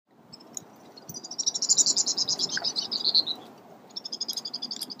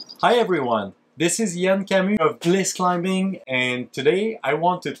Hi everyone, this is Yann Camus of Bliss Climbing, and today I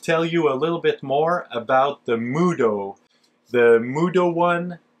want to tell you a little bit more about the Mudo. The Mudo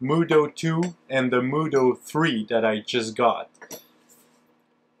 1, Mudo 2, and the Mudo 3 that I just got.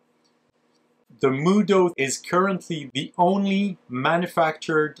 The Mudo is currently the only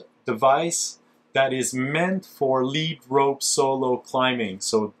manufactured device that is meant for lead rope solo climbing,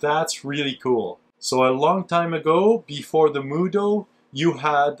 so that's really cool. So a long time ago, before the Mudo, you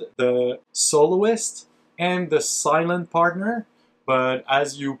had the Soloist and the Silent Partner, but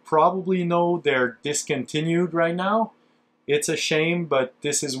as you probably know, they're discontinued right now. It's a shame, but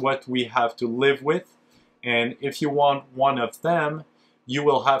this is what we have to live with. And if you want one of them, you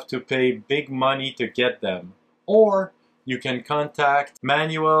will have to pay big money to get them. Or you can contact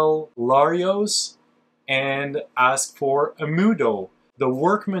Manuel Larios and ask for a Mudo. The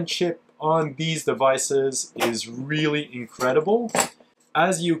workmanship on these devices is really incredible.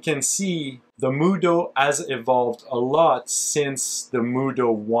 As you can see, the Mudo has evolved a lot since the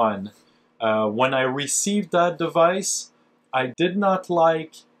Mudo 1. When I received that device, I did not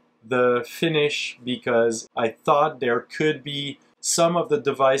like the finish because I thought there could be some of the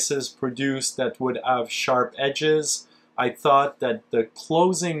devices produced that would have sharp edges. I thought that the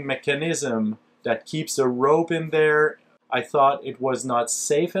closing mechanism that keeps the rope in there, I thought it was not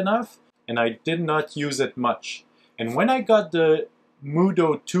safe enough, and I did not use it much. And when I got the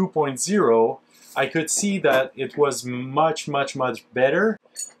Mudo 2.0, I could see that it was much better.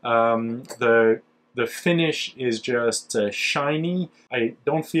 The finish is just shiny. I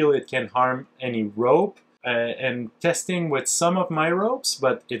don't feel it can harm any rope. And testing with some of my ropes,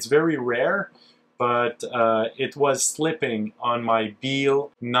 but it's very rare, but it was slipping on my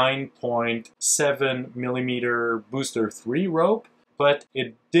Beal 9.7 millimeter Booster 3 rope, but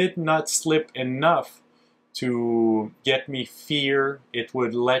it did not slip enough to get me fear it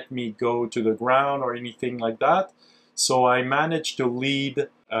would let me go to the ground or anything like that. So I managed to lead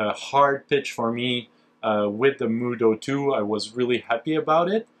a hard pitch for me with the Mudo 2. I was really happy about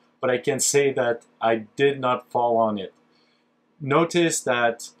it, but I can say that I did not fall on it. Notice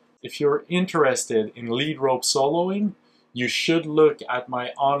that if you're interested in lead rope soloing, you should look at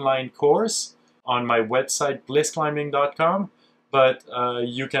my online course on my website blissclimbing.com. But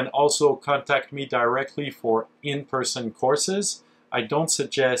you can also contact me directly for in-person courses. I don't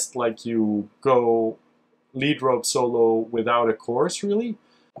suggest like you go lead rope solo without a course, really.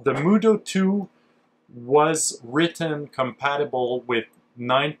 The Mudo 2 was written compatible with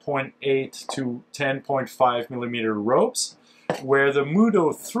 9.8 to 10.5 millimeter ropes, where the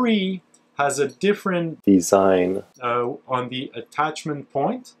Mudo 3 has a different design on the attachment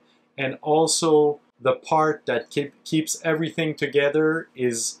point, and also the part that keeps everything together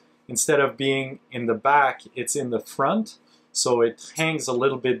is, instead of being in the back, it's in the front, so it hangs a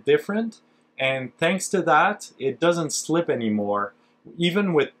little bit different, and thanks to that, it doesn't slip anymore.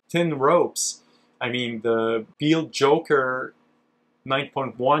 Even with thin ropes, I mean, the Beal Joker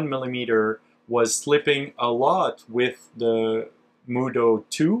 9.1 millimeter was slipping a lot with the Mudo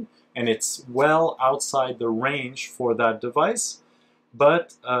 2, and it's well outside the range for that device.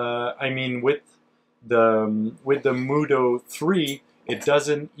 But I mean, with the Mudo 3, it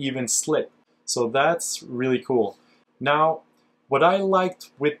doesn't even slip. So that's really cool. Now, what I liked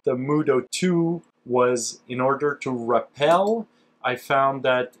with the Mudo 2 was, in order to rappel, I found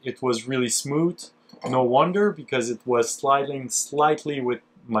that it was really smooth. No wonder, because it was sliding slightly with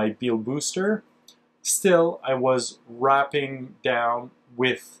my Beal booster. Still, I was wrapping down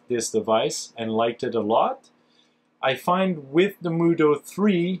with this device and liked it a lot. I find with the Mudo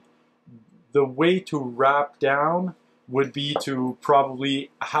 3, the way to wrap down would be to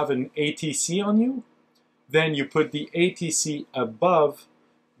probably have an ATC on you. Then you put the ATC above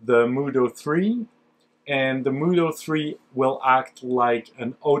the Mudo 3, and the Mudo 3 will act like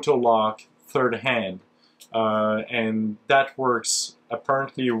an auto lock third hand. And that works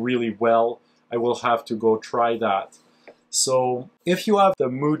apparently really well. I will have to go try that. So if you have the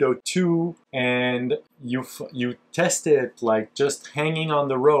Mudo 2 and you test it like just hanging on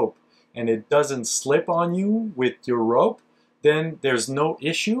the rope and it doesn't slip on you with your rope, then there's no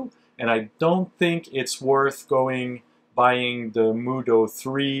issue, and I don't think it's worth buying the Mudo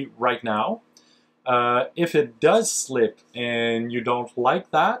 3 right now. If it does slip and you don't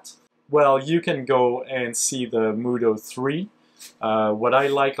like that, well, you can go and see the Mudo 3. What I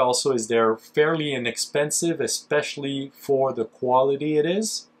like also is they're fairly inexpensive, especially for the quality it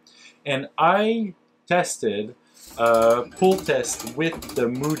is. And I tested a pull test with the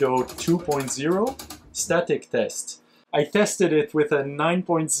Mudo 2.0 static test. I tested it with a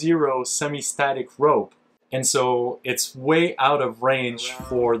 9.0 semi-static rope, And so it's way out of range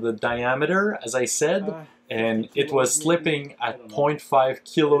for the diameter, as I said, and it was slipping at 0.5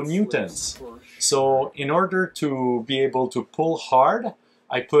 kilonewtons. So in order to be able to pull hard,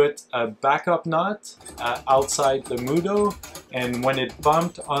 I put a backup nut outside the Mudo, and when it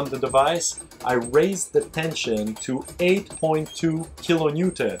bumped on the device, I raised the tension to 8.2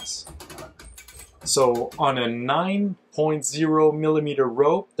 kilonewtons. So on a 9.0 millimeter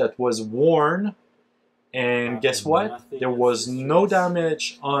rope that was worn, and guess what? There was no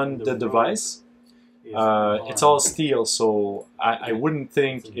damage on the device. It's all steel, so I wouldn't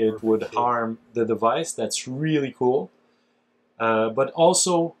think it would harm the device. That's really cool. But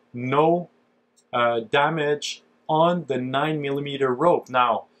also no damage on the 9 millimeter rope.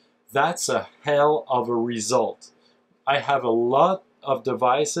 Now, that's a hell of a result. I have a lot of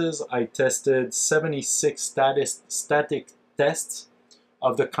devices. I tested 76 static tests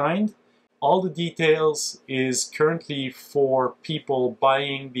of the kind. All the details is currently for people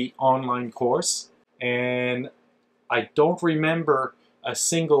buying the online course, and I don't remember a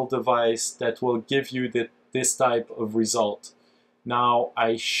single device that will give you this type of result. Now,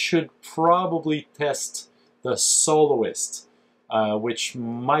 I should probably test the Soloist, which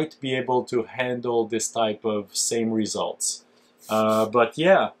might be able to handle this type of same results. But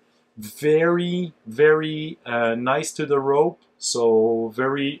yeah, very, very nice to the rope. So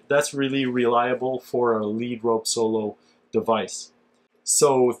that's really reliable for a lead rope solo device.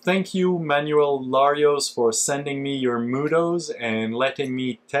 So thank you, Manuel Larios, for sending me your Mudos and letting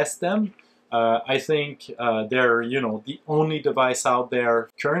me test them. I think they're, the only device out there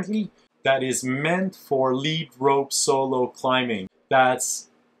currently that is meant for lead rope solo climbing. That's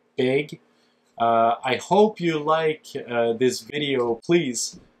big. I hope you like this video.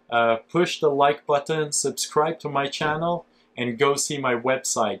 Please push the like button, subscribe to my channel, and go see my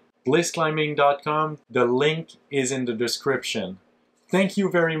website, blissclimbing.com. The link is in the description. Thank you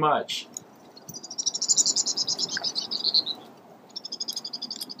very much.